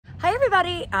Hi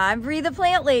everybody, I'm Bree the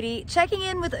Plant Lady, checking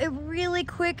in with a really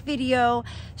quick video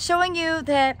showing you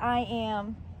that I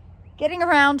am getting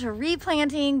around to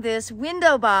replanting this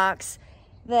window box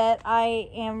that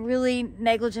I am really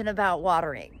negligent about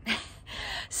watering.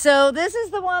 So this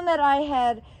is the one that I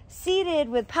had seeded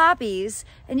with poppies,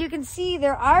 and you can see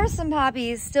there are some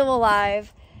poppies still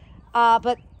alive,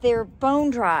 but they're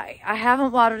bone dry. I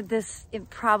haven't watered this in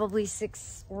probably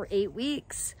 6 or 8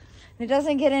 weeks. It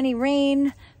doesn't get any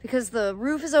rain because the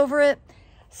roof is over it.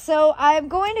 So I'm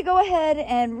going to go ahead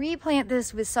and replant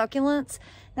this with succulents.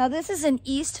 Now this is an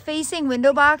east-facing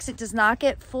window box. It does not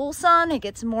get full sun, it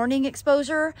gets morning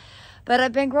exposure. But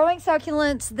I've been growing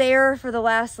succulents there for the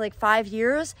last like 5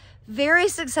 years very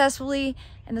successfully,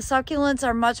 and the succulents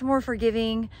are much more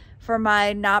forgiving for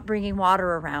my not bringing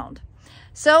water around.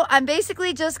 So I'm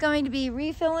basically just going to be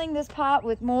refilling this pot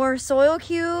with more soil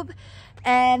cube,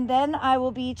 and then I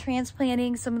will be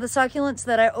transplanting some of the succulents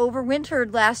that I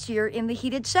overwintered last year in the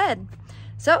heated shed.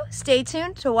 So stay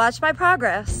tuned to watch my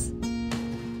progress.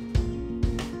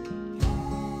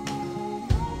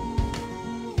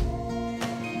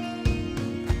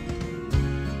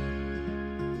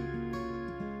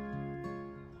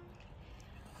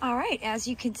 All right, as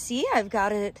you can see, I've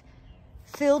got it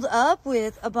filled up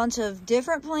with a bunch of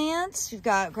different plants. We've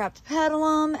got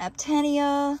Graptopetalum,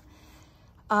 Aptenia,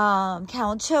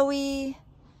 Kalanchoe.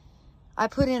 I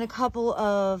put in a couple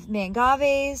of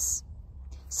mangaves,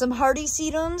 some hardy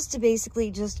sedums to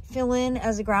basically just fill in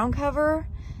as a ground cover.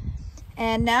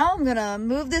 And now I'm gonna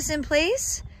move this in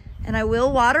place and I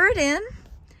will water it in.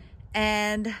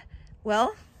 And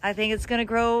well, I think it's gonna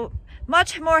grow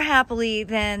much more happily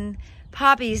than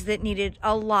poppies that needed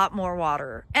a lot more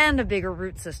water and a bigger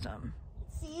root system.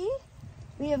 See,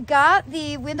 we have got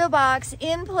the window box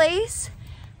in place.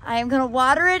 I am gonna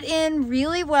water it in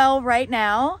really well right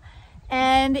now.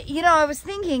 And you know, I was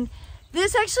thinking,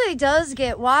 this actually does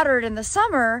get watered in the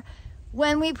summer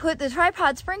when we put the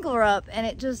tripod sprinkler up and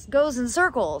it just goes in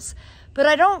circles. But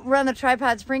I don't run the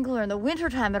tripod sprinkler in the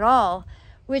wintertime at all,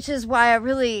 which is why I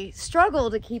really struggle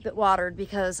to keep it watered,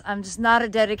 because I'm just not a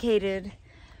dedicated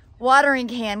watering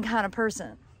can kind of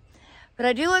person. But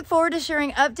I do look forward to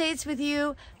sharing updates with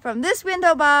you from this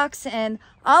window box and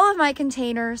all of my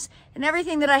containers and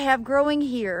everything that I have growing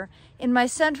here in my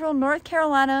central North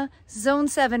Carolina Zone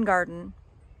 7 garden.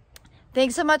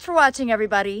 Thanks so much for watching,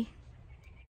 everybody.